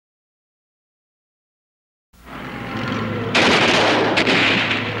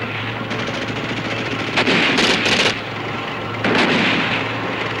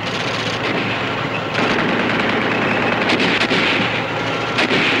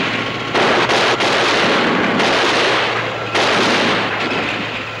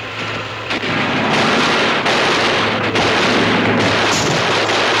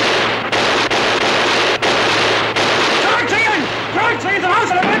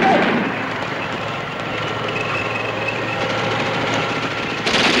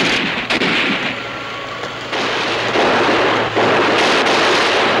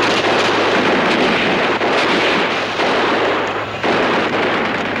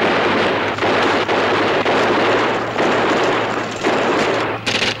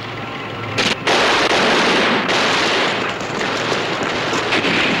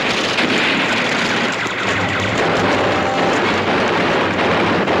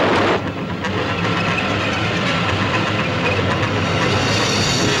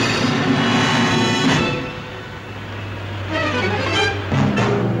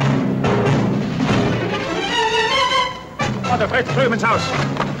drüben ins Haus.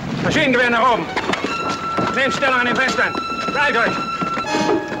 Maschinengewehr nach oben. Nehmt Stellung an den Fenstern. Breit euch.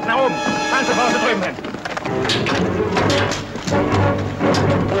 Nach oben. Panzerfaust drüben hin.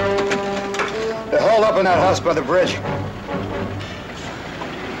 They're hauled up in that house by the bridge.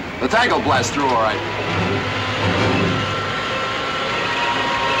 The tank will blast through all right.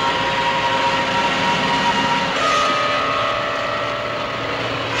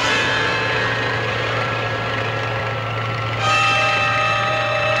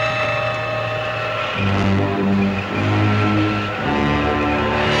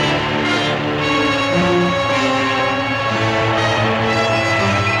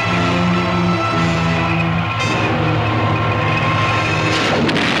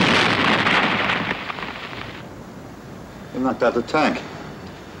 Knocked out the tank.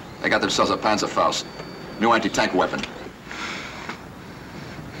 They got themselves a Panzerfaust. New anti-tank weapon.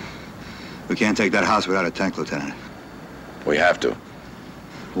 We can't take that house without a tank, Lieutenant. We have to.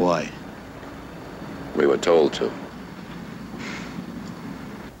 Why? We were told to.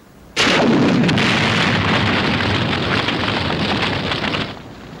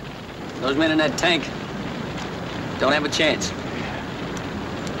 Those men in that tank don't have a chance.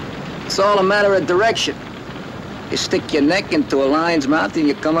 It's all a matter of direction. You stick your neck into a lion's mouth and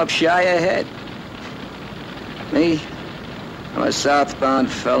you come up shy ahead. Me, I'm a southbound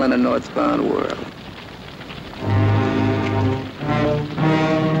fella in a northbound world.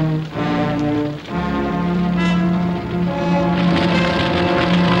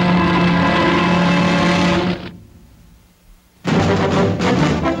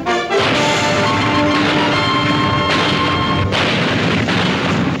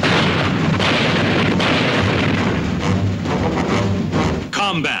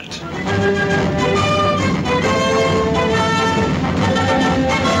 Combat.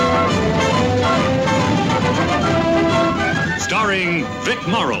 Starring Vic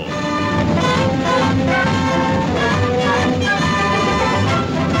Morrow.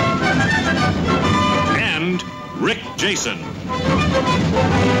 And Rick Jason.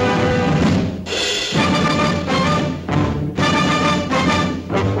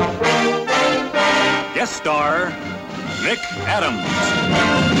 Guest star, Nick Adams.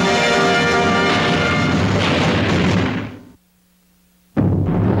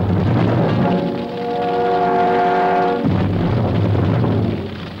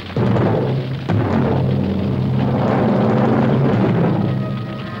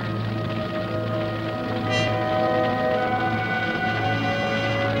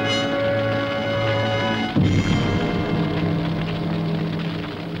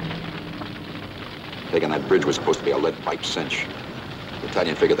 Taking that bridge was supposed to be a lead pipe cinch. The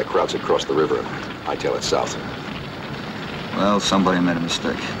battalion figured the crowds had crossed the river and hightail it south. Well, somebody made a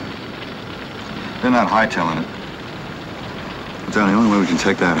mistake. They're not hightailing it. But the only way we can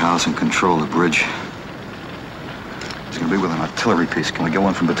take that house and control the bridge is going to be with an artillery piece. Can we get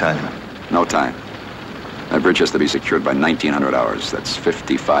one from battalion? No time. That bridge has to be secured by 1900 hours. That's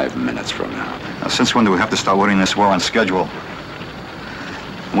 55 minutes from now. Now, since when do we have to start winning this war on schedule?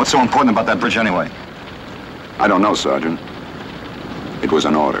 And what's so important about that bridge anyway? I don't know, Sergeant. It was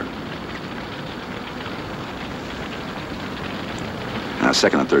an order. Now,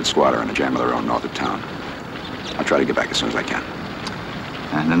 2nd and 3rd Squad are in a jam of their own north of town. I'll try to get back as soon as I can.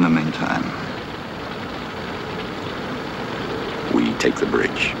 And in the meantime, we take the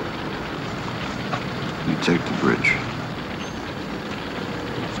bridge. you take the bridge.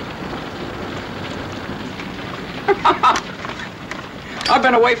 I've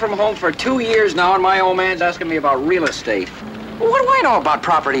been away from home for 2 years now, and my old man's asking me about real estate. Well, what do I know about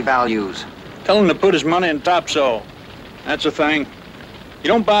property values? Tell him to put his money in topsoil. That's the thing. You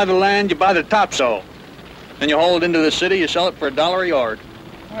don't buy the land, you buy the topsoil. Then you haul it into the city, you sell it for $1 a yard.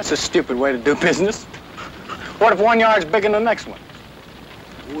 That's a stupid way to do business. What if one yard's bigger than the next one?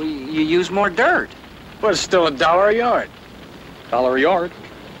 Well, you use more dirt. Well, it's still $1 a yard. $1 a yard.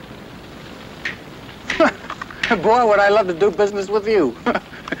 Boy, would I love to do business with you.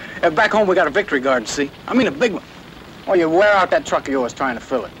 Back home, we got a victory garden, see? I mean, a big one. Oh, you wear out that truck of yours trying to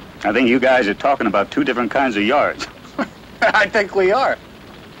fill it. I think you guys are talking about two different kinds of yards. I think we are.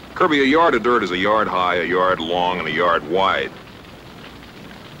 Kirby, a yard of dirt is a yard high, a yard long, and a yard wide.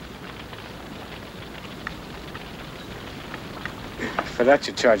 For that,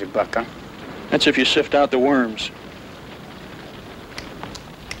 you charge $1, huh? That's if you sift out the worms.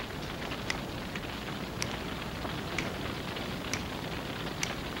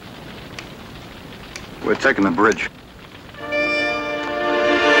 We're taking the bridge.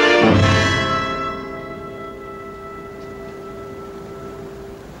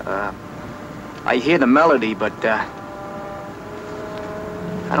 I hear the melody, but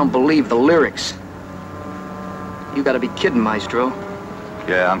I don't believe the lyrics. You gotta be kidding, Maestro.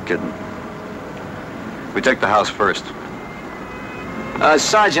 Yeah, I'm kidding. We take the house first.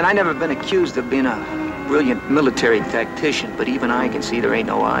 Sergeant, I never been accused of being a brilliant military tactician, but even I can see there ain't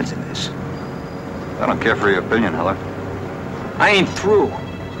no odds in this. I don't care for your opinion, Heller. I ain't through.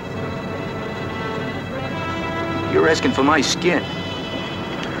 You're asking for my skin.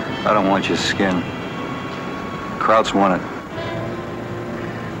 I don't want your skin. Krauts want it.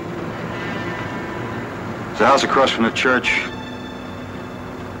 There's a house across from the church.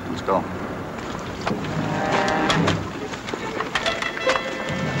 Let's go.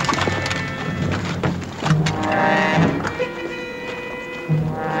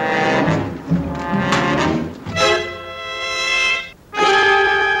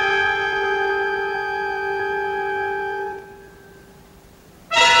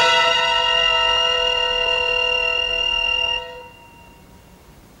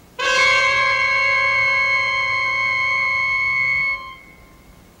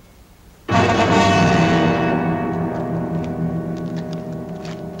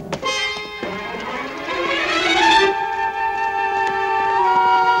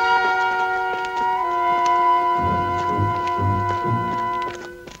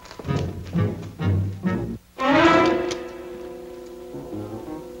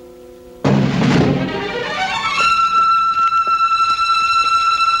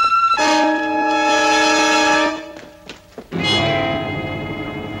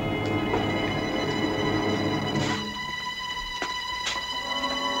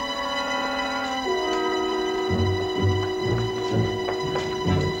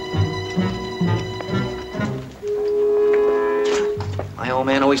 My old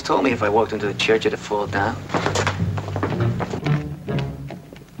man always told me if I walked into the church, it'd fall down.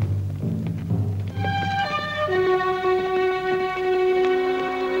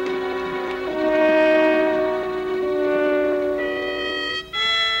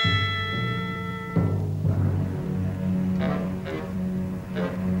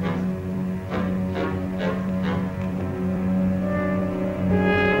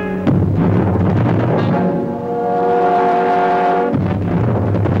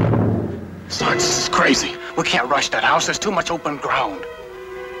 This is crazy. We can't rush that house. There's too much open ground.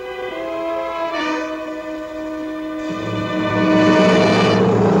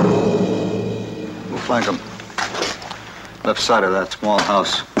 We'll flank them. Left side of that small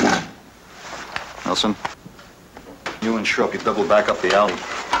house. Nelson, you and Schrupp, you double back up the alley.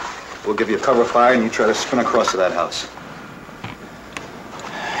 We'll give you cover fire and you try to spin across to that house.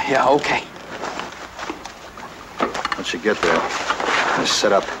 Yeah, okay. Once you get there, just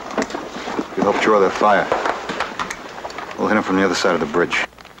set up. You help draw their fire. We'll hit them from the other side of the bridge.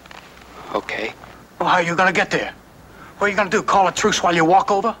 Okay. Well, how are you gonna get there? What are you gonna do, call a truce while you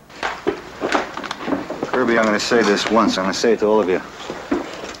walk over? Kirby, I'm gonna say this once. I'm gonna say it to all of you.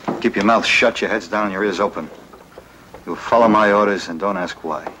 Keep your mouth shut, your heads down, and your ears open. You'll follow my orders and don't ask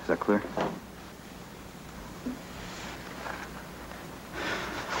why. Is that clear?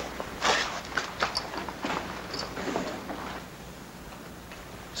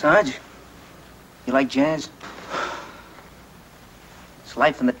 Sarge, you like jazz? It's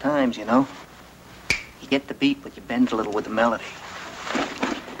life in the times, you know. You get the beat, but you bend a little with the melody.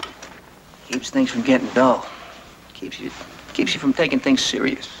 Keeps things from getting dull. Keeps you from taking things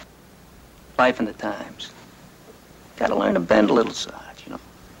serious. Life in the times. Gotta learn to bend a little, Sarge, you know.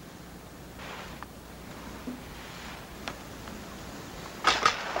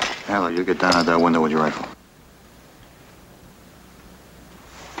 Hello, you get down at that window with your rifle.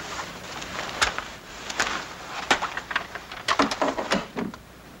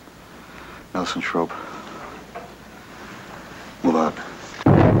 Nelson, Schroep. Move out.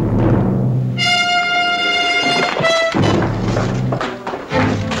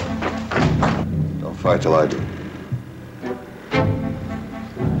 Don't fight till I do.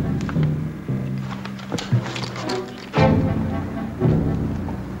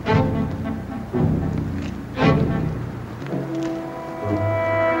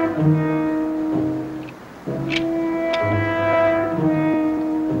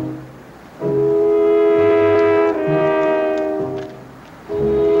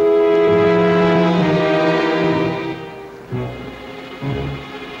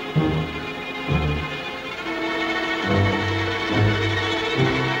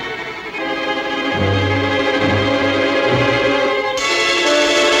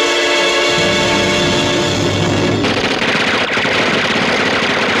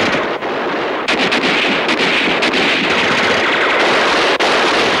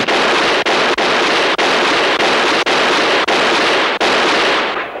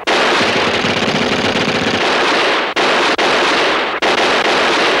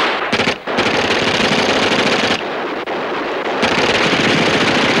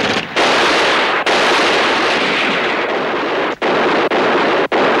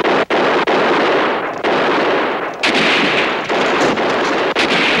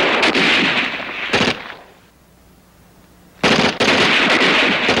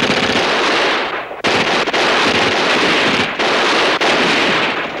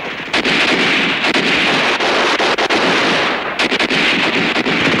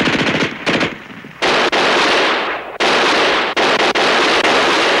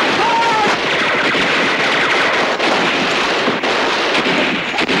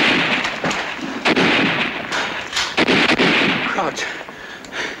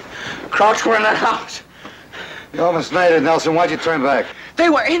 Krauts. Krauts were in that house. You almost made it, Nelson. Why'd you turn back? They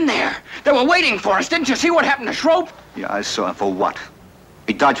were in there. They were waiting for us. Didn't you see what happened to Schroep? Yeah, I saw him. For what?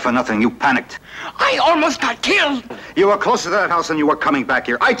 He dodged for nothing. You panicked. I almost got killed. You were closer to that house than you were coming back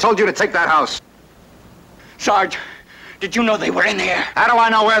here. I told you to take that house. Sarge, did you know they were in here? How do I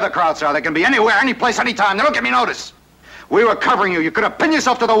know where the Krauts are? They can be anywhere, any place, anytime. They don't give me notice. We were covering you. You could have pinned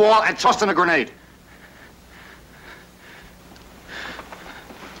yourself to the wall and tossed in a grenade.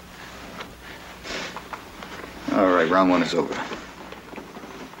 All right, round one is over.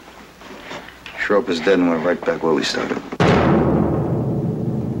 Schroep is dead and we're right back where we started.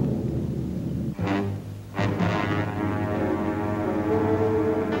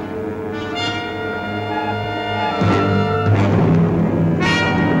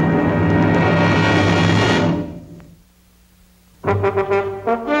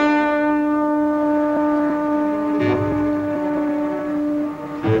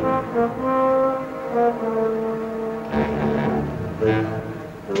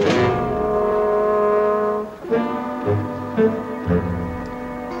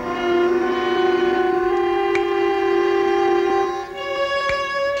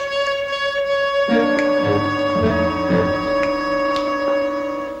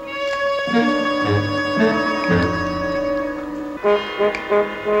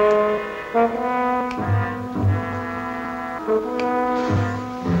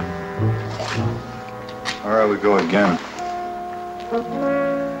 All right, we go again.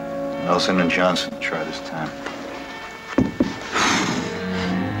 Nelson and Johnson, try this time.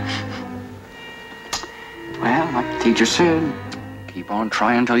 Well, like the teacher said, keep on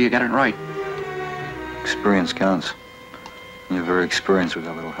trying until you get it right. Experience counts. You're very experienced with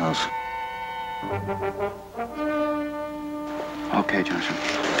that little house. Okay, Johnson.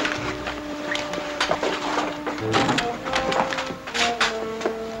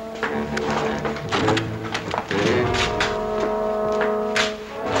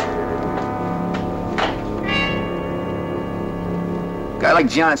 A guy like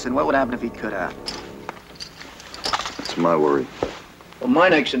Johnson, what would happen if he cut out? That's my worry. Well, my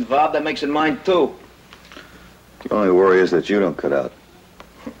neck's involved. That makes it mine, too. The only worry is that you don't cut out.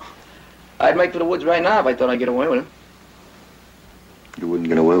 I'd make for the woods right now if I thought I'd get away with it. You wouldn't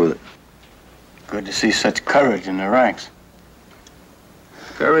get away with it. Good to see such courage in the ranks.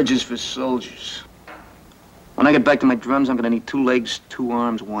 Courage is for soldiers. When I get back to my drums, I'm gonna need 2 legs, 2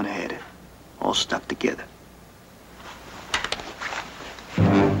 arms, 1 head. All stuck together.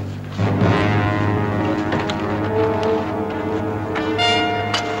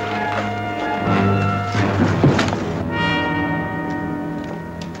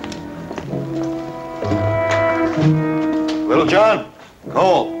 Little John,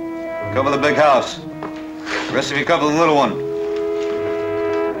 Cole, cover the big house. The rest of you cover the little one.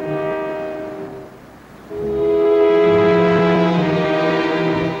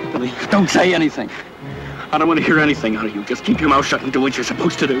 Billy, don't say anything. I don't want to hear anything out of you. Just keep your mouth shut and do what you're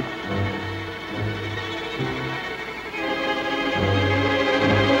supposed to do.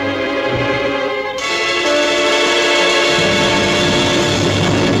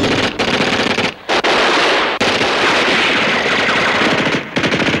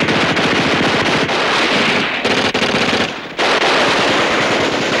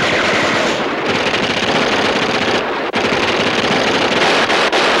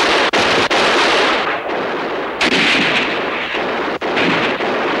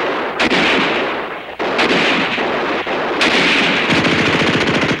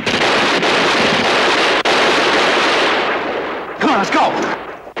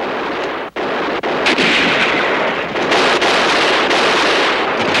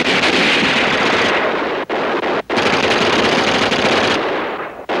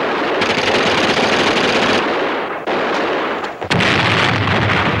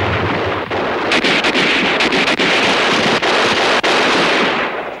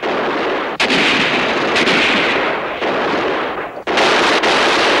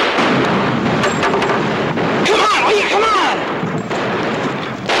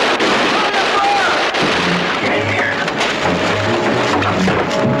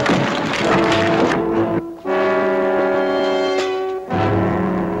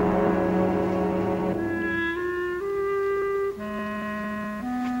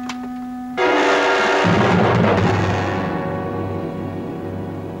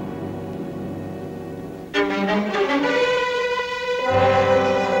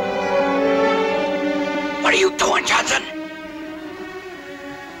 What are you doing, Johnson?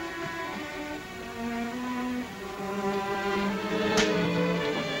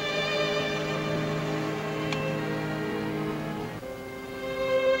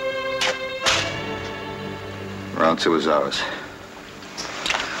 Round 2 is ours.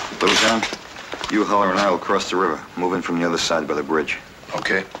 Little John, you, Holler, and I will cross the river. Move in from the other side by the bridge.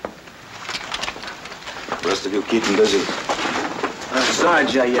 Okay. The rest of you keep them busy.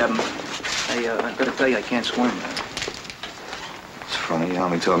 Sarge, I've got to tell you, I can't swim. It's funny, you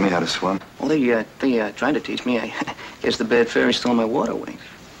only taught me how to swim. Well, they tried to teach me. I guess the bad fairy stole my water wings.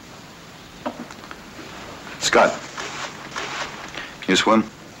 Scott, can you swim?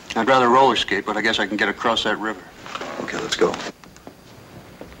 I'd rather roller skate, but I guess I can get across that river. Okay, let's go.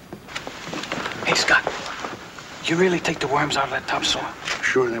 Hey, Scott, you really take the worms out of that topsoil?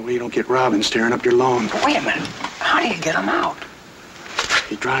 Sure, that way you don't get robins tearing up your lawn. But wait a minute. How do you get them out?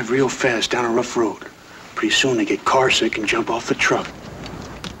 You drive real fast down a rough road. Pretty soon they get car sick and jump off the truck.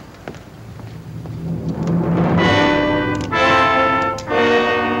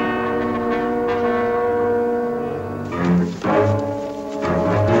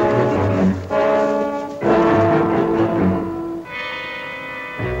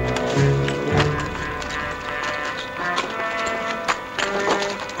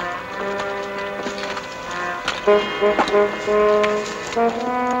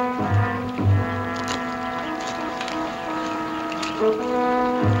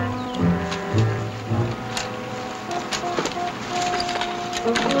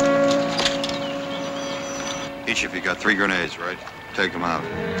 Each of you got 3 grenades, right? Take them out.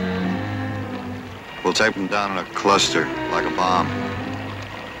 We'll tape them down in a cluster, like a bomb.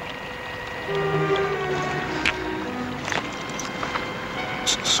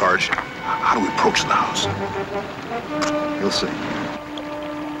 Sarge, how do we approach the house? You'll see.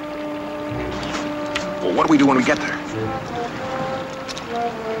 Well, what do we do when we get there?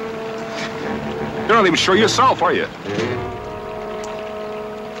 You're not even sure yourself, are you? All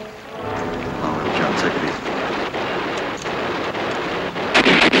right, John, take it easy.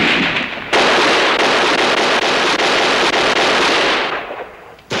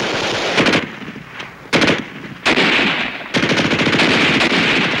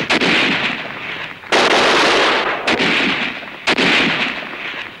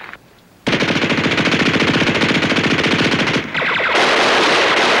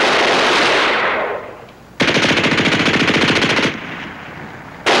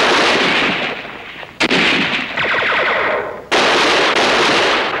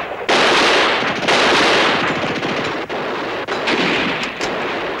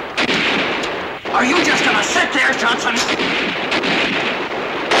 Are you just gonna sit there, Johnson?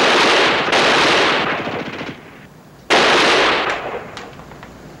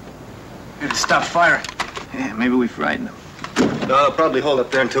 Maybe stop firing. Yeah, maybe we frightened them. No, I'll probably hold up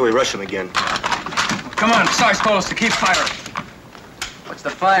there until we rush them again. Come on, Sarge told us to keep firing. What's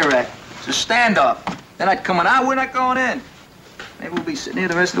the fire at? It's a standoff. They're not coming out, we're not going in. Maybe we'll be sitting here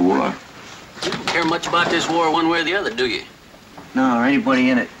the rest of the war. You don't care much about this war one way or the other, do you? No, or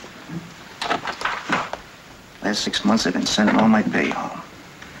anybody in it. Last 6 months, I've been sending all my pay home.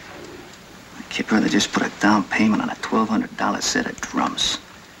 My kid brother just put a down payment on a $1,200 set of drums.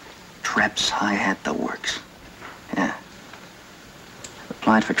 Traps, hi-hat, the works. Yeah.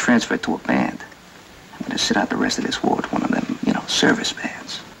 Applied for transfer to a band. I'm gonna sit out the rest of this war with one of them, service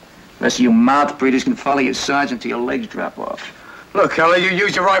bands. The rest of you mouth breathers can follow your sergeant till your legs drop off. Look, Kelly, you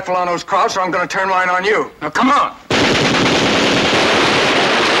use your rifle on those crowds, or I'm gonna turn mine on you. Now, come on!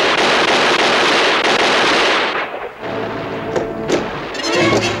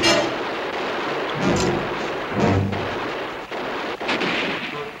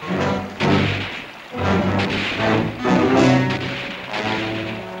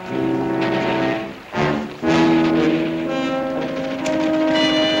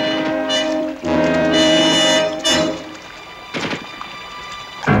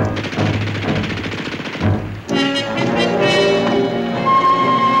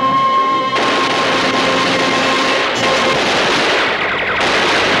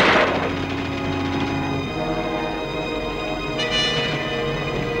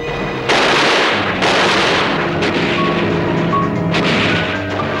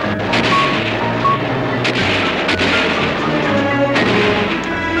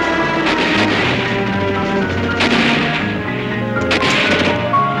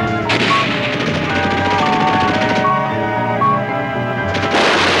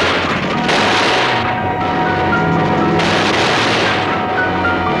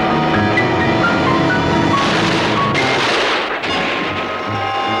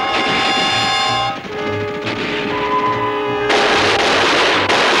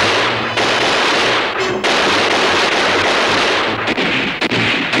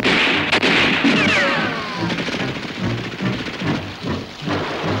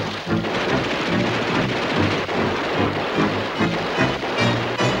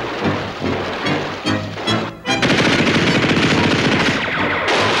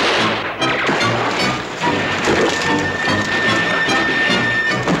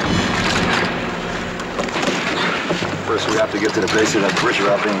 have to get to the base of that bridge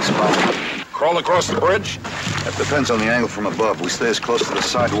without being spotted. Crawl across the bridge? That depends on the angle from above. We stay as close to the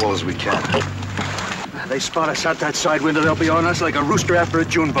side wall as we can. They spot us out that side window, they'll be on us like a rooster after a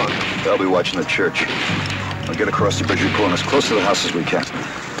June bug. They'll be watching the church. We'll get across the bridge and pull as close to the house as we can.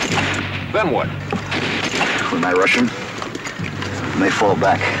 Then what? We may rush them. We may fall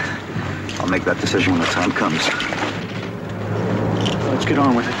back. I'll make that decision when the time comes. Let's get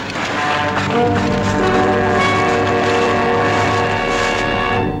on with it.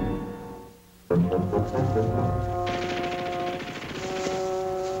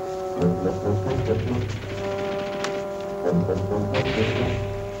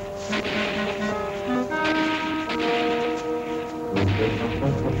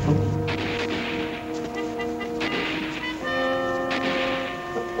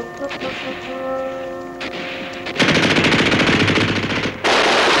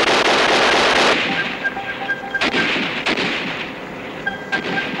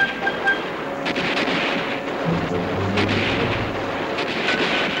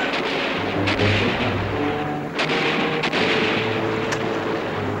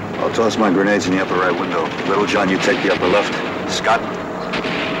 I'll toss my grenades in the upper right window. Little John, you take the upper left. Scott,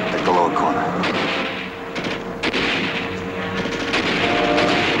 take the lower corner.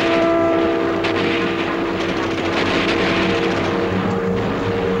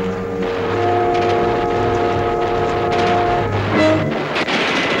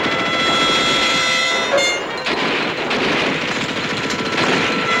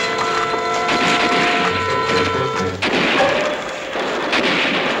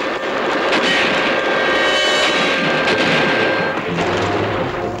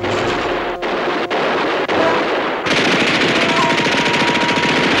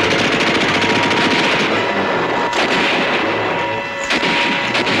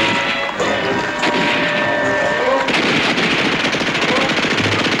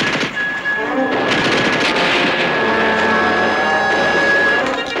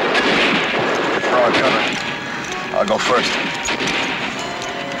 I'll go first.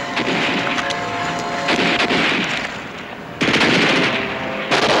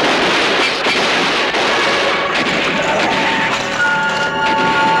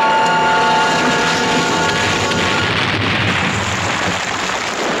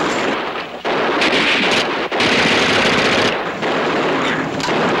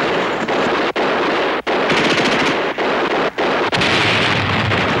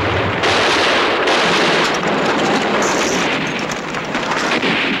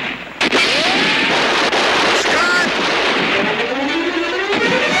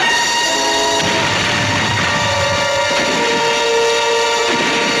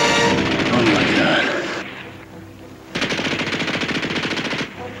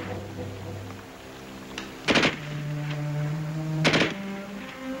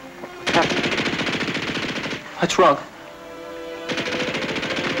 What's wrong?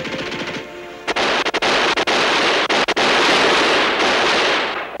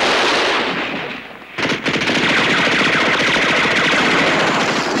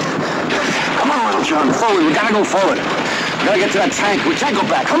 Come on, little John, forward. We gotta go forward. We gotta get to that tank. We can't go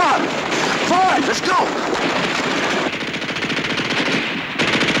back. Come on. Forward, let's go.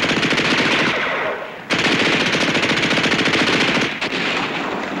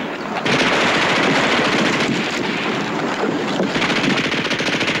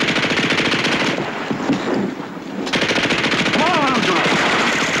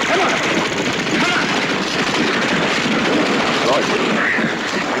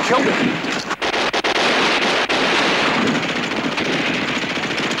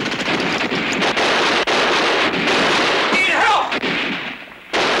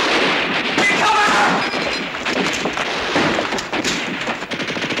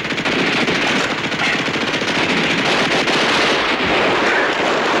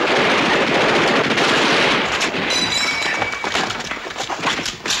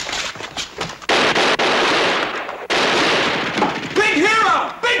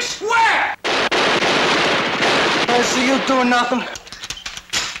 See you doing nothing.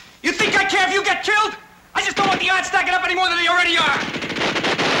 You think I care if you get killed? I just don't want the odds stacking up any more than they already are.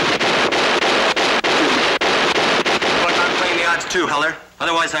 Look, I'm playing the odds too, Heller.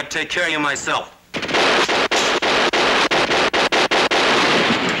 Otherwise, I'd take care of you myself.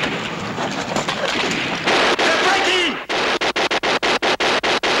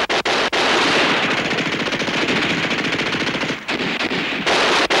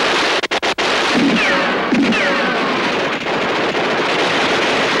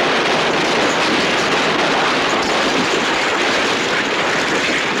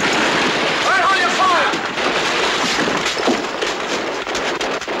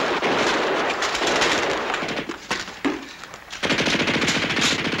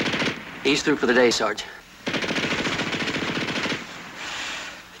 He's through for the day, Sarge.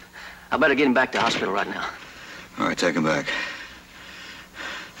 I better get him back to the hospital right now. All right, take him back.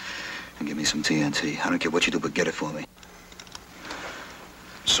 And give me some TNT. I don't care what you do, but get it for me.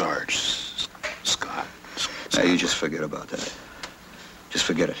 Sarge, Scott. Now, you just forget about that. Just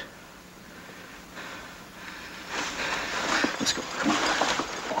forget it. Let's go. Come on.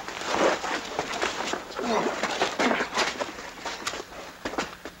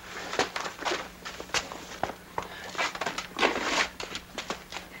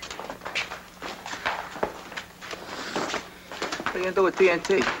 What are you gonna do with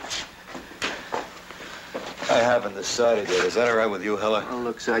TNT? I haven't decided yet. Is that all right with you, Heller? Oh,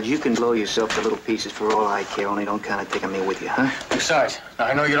 look, Sarge, you can blow yourself to little pieces for all I care, only don't kind of take me with you, huh? Besides, now,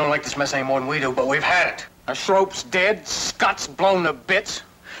 I know you don't like this mess any more than we do, but we've had it. Now, Schroep's dead, Scott's blown to bits.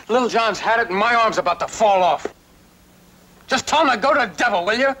 Little John's had it, and my arm's about to fall off. Just tell him to go to the devil,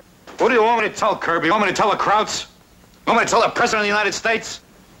 will you? What do you want me to tell Kirby? You want me to tell the Krauts? You want me to tell the President of the United States?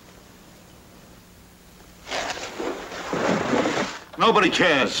 Nobody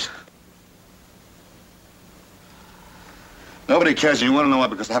cares. Nobody cares, and you want to know why?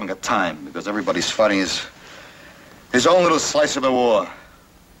 Because they haven't got time. Because everybody's fighting his own little slice of the war.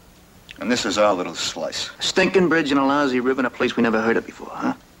 And this is our little slice. A stinking bridge and a lousy river in a place we never heard of before,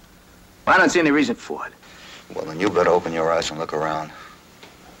 huh? Well, I don't see any reason for it. Well, then you better open your eyes and look around.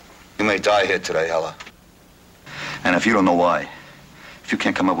 You may die here today, Heller. And if you don't know why, if you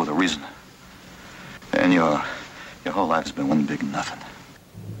can't come up with a reason, then your whole life has been one big nothing.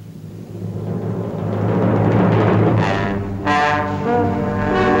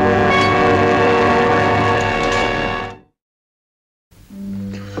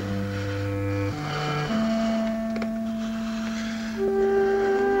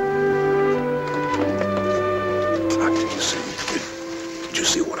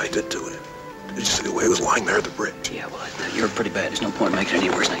 Yeah, well, you're pretty bad. There's no point in making it any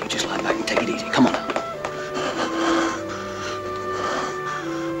worse. Now, you just lie back and take it easy. Come on now.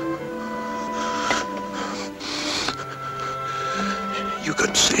 You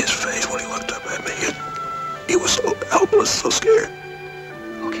couldn't see his face when he looked up at me. He was so helpless, so scared.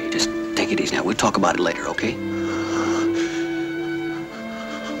 Okay, just take it easy now. We'll talk about it later, okay?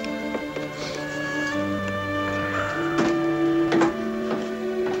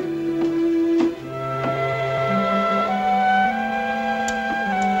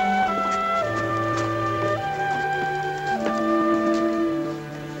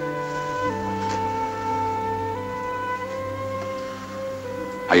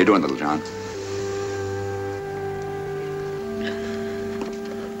 How you doing, little John?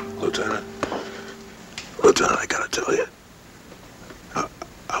 Lieutenant, I gotta tell you.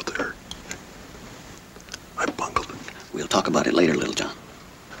 Out there, I bungled it. We'll talk about it later, little John.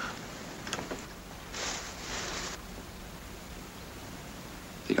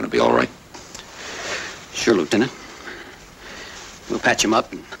 You gonna be all right? Sure, Lieutenant. We'll patch him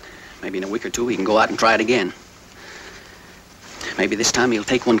up, and maybe in a week or two he can go out and try it again. Maybe this time he'll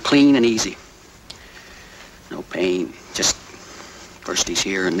take one clean and easy. No pain, just first he's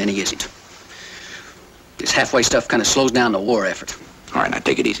here and then he isn't. This halfway stuff kind of slows down the war effort. All right, now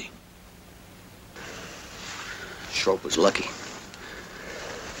take it easy. Schroep was lucky.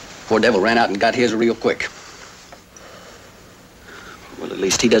 Poor devil ran out and got his real quick. Well, at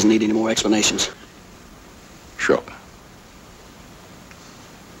least he doesn't need any more explanations. Schroep.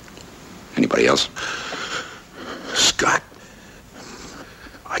 Anybody else? Scott.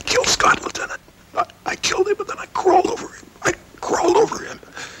 I killed Scott, Lieutenant. I killed him, and then I crawled over him.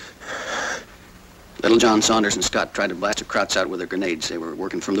 Little John Saunders and Scott tried to blast the Krauts out with their grenades. They were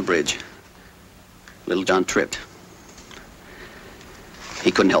working from the bridge. Little John tripped.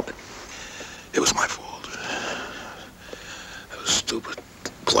 He couldn't help it. It was my fault. I was stupid,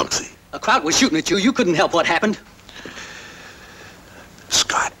 clumsy. A Kraut was shooting at you. You couldn't help what happened.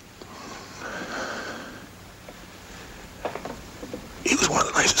 Scott. He was one of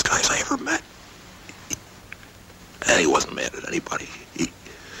the nicest guys I ever met. And he wasn't mad at anybody.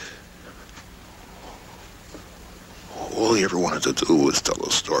 All he ever wanted to do was tell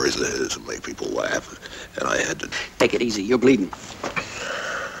those stories of his and make people laugh. And I had to... Take it easy. You're bleeding.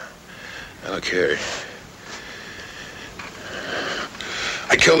 I don't care.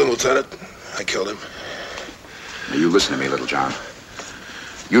 I killed him, Lieutenant. I killed him. Now, you listen to me, little John.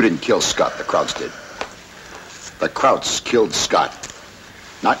 You didn't kill Scott. The Krauts did. The Krauts killed Scott.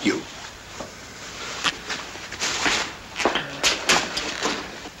 Not you.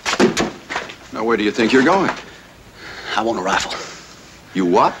 Now, where do you think you're going? I want a rifle. You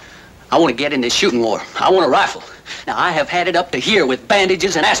what? I want to get in this shooting war. I want a rifle. Now, I have had it up to here with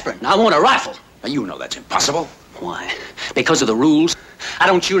bandages and aspirin. I want a rifle. Now, you know that's impossible. Why? Because of the rules? I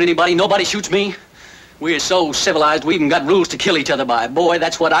don't shoot anybody. Nobody shoots me. We're so civilized, we even got rules to kill each other by. Boy,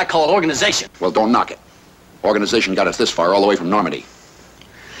 that's what I call organization. Well, don't knock it. Organization got us this far, all the way from Normandy.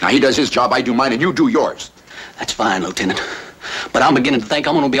 Now, he does his job, I do mine, and you do yours. That's fine, Lieutenant. But I'm beginning to think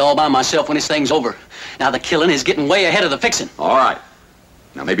I'm going to be all by myself when this thing's over. Now, the killing is getting way ahead of the fixing. All right.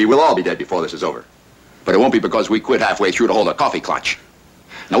 Now, maybe we'll all be dead before this is over. But it won't be because we quit halfway through to hold a coffee clutch.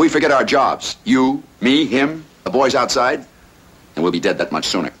 Now, we forget our jobs. You, me, him, the boys outside, and we'll be dead that much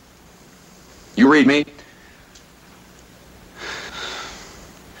sooner. You read me?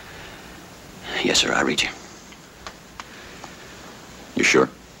 Yes, sir, I read you. You sure?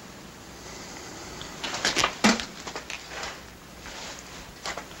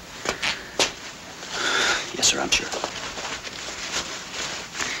 Yes, sir, I'm sure.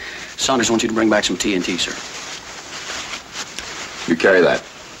 Saunders wants you to bring back some TNT, sir. You carry that.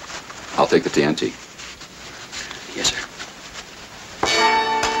 I'll take the TNT. Yes, sir.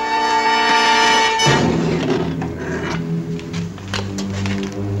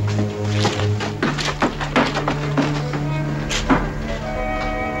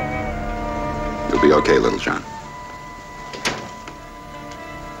 You'll be okay, Little John.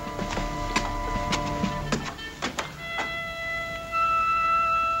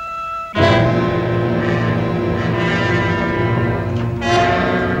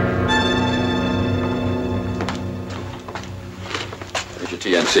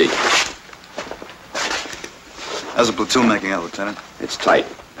 TNC. How's the platoon making out, Lieutenant? It's tight.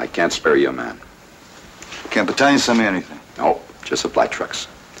 I can't spare you a man. Can't battalion send me anything? No, just supply trucks.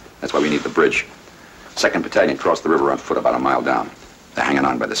 That's why we need the bridge. 2nd Battalion crossed the river on foot about a mile down. They're hanging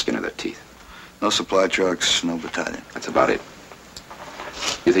on by the skin of their teeth. No supply trucks, no battalion. That's about it.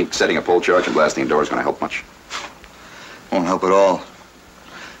 You think setting a pole charge and blasting a door is going to help much? Won't help at all.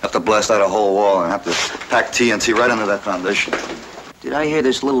 Have to blast out a whole wall and have to pack TNT right under that foundation. Did I hear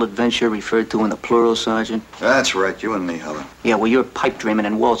this little adventure referred to in the plural, Sergeant? That's right, you and me, Heller. Yeah, well, you're pipe dreaming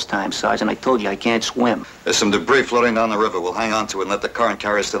in waltz time, Sergeant. I told you I can't swim. There's some debris floating down the river. We'll hang on to it and let the current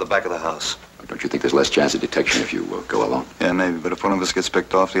carry us to the back of the house. Don't you think there's less chance of detection if you go alone? Yeah, maybe, but if one of us gets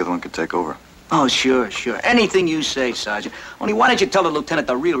picked off, the other one could take over. Oh, sure. Anything you say, Sergeant. Only why don't you tell the lieutenant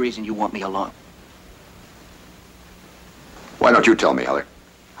the real reason you want me along? Why don't you tell me, Heller?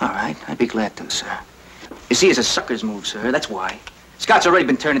 All right, I'd be glad to, sir. You see, it's a sucker's move, sir. That's why. Scott's already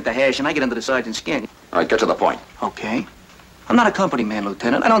been turned into hash, and I get under the sergeant's skin. All right, get to the point. Okay. I'm not a company man,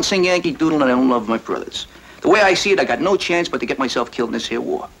 Lieutenant. I don't sing Yankee Doodle, and I don't love my brothers. The way I see it, I got no chance but to get myself killed in this here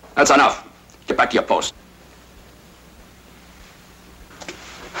war. That's enough. Get back to your post.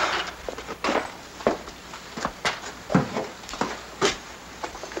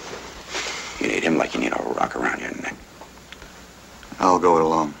 You need him like you need a rock around your neck. I'll go it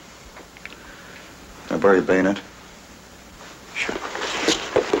alone. Can I borrow your bayonet? Sure.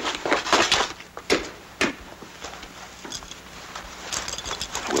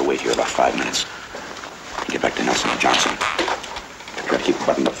 We'll wait here about 5 minutes. Get back to Nelson and Johnson. Try to keep it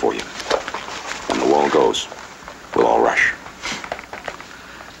buttoned up for you. When the wall goes, we'll all rush.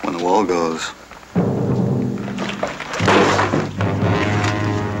 When the wall goes.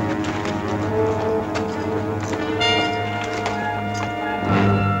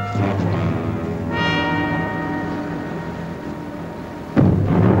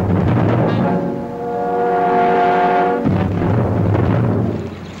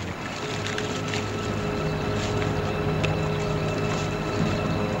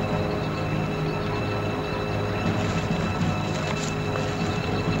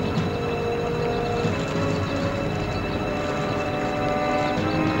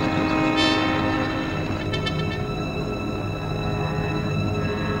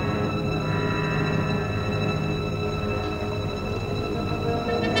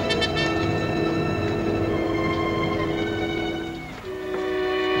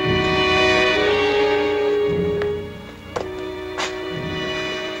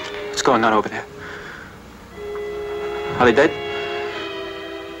 What's going on over there? Are they dead?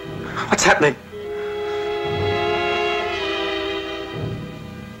 What's happening?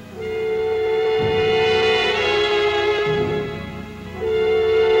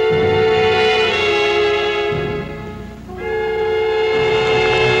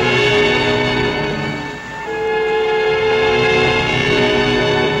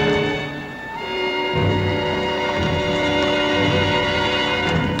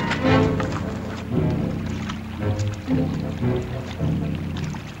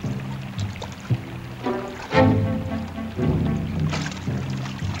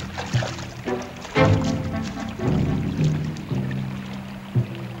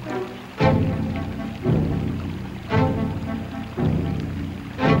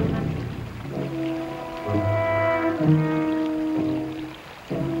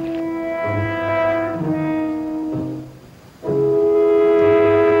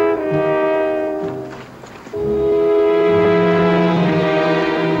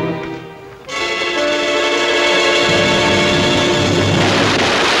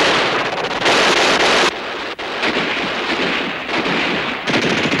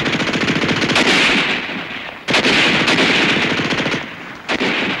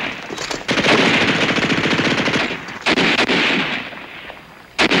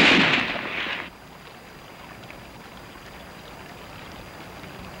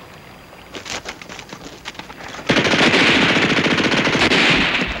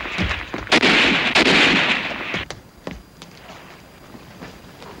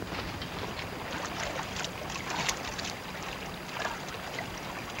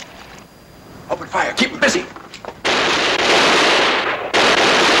 Open fire. Keep them busy.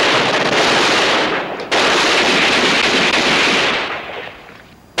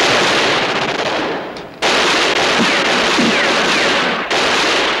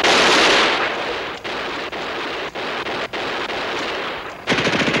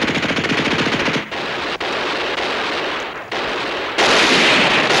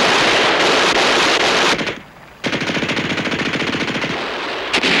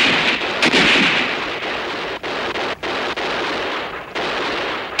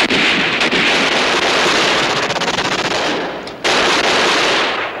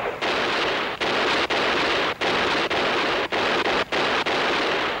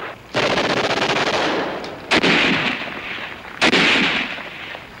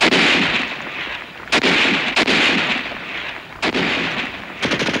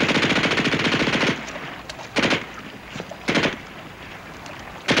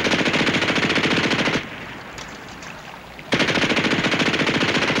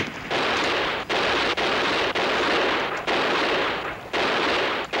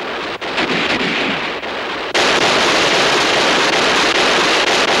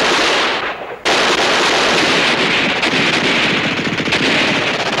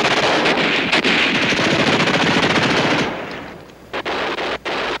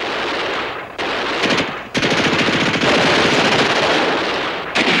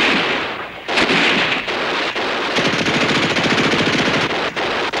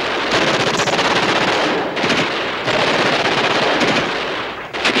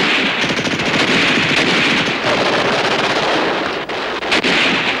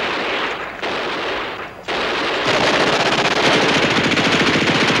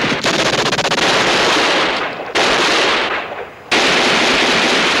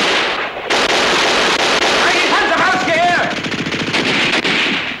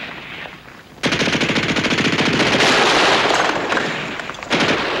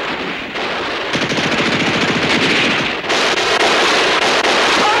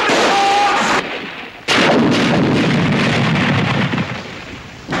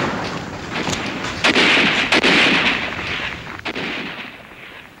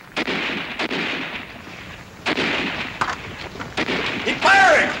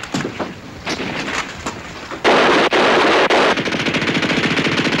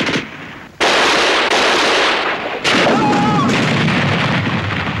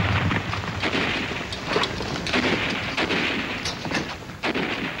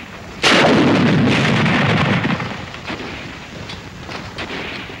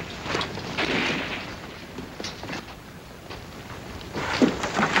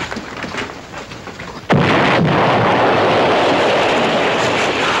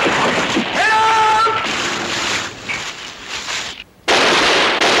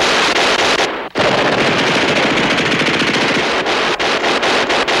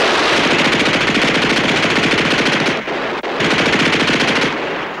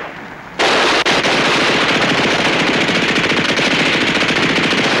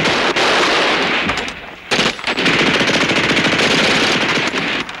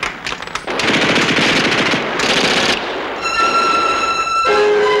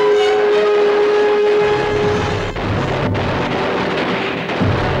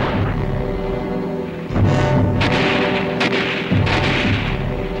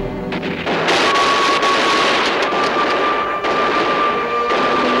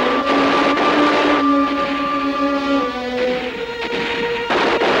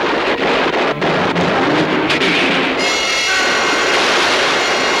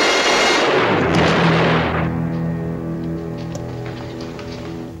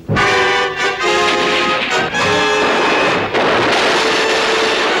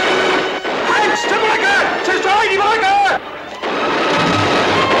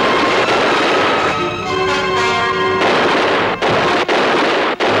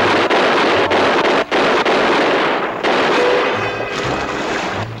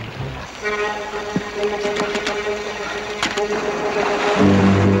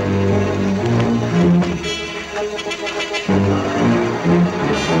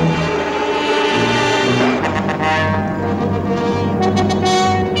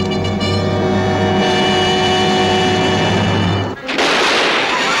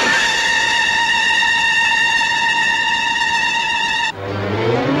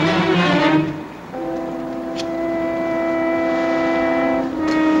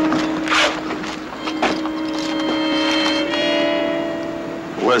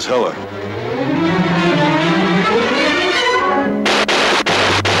 Where's Heller?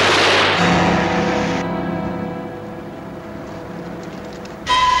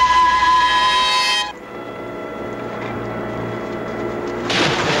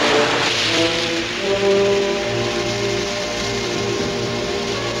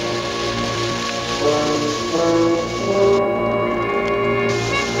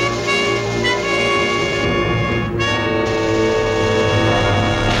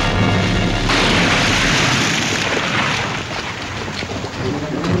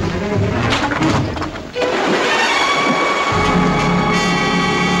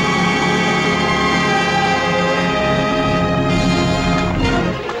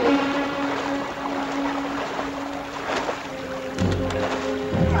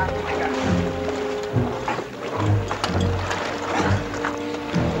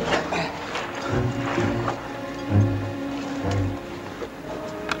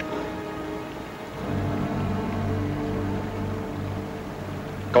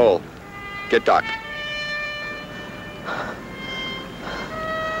 Get Doc.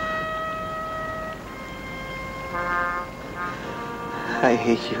 I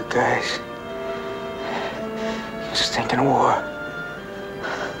hate you guys. You stinking war.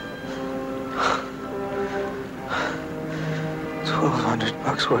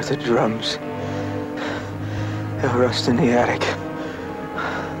 $1,200 worth of drums. They'll rust in the attic.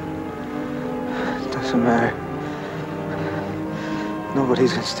 It doesn't matter.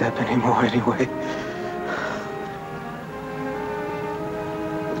 Nobody's in step anymore anyway.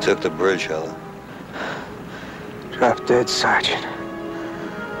 We took the bridge, Heller. Drop dead, Sergeant.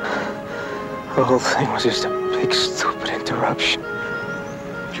 The whole thing was just a big, stupid interruption.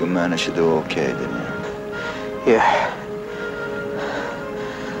 But you managed to do okay, didn't you? Yeah.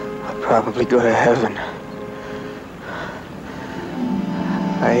 I'll probably go to heaven.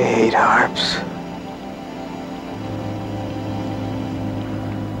 I hate harps.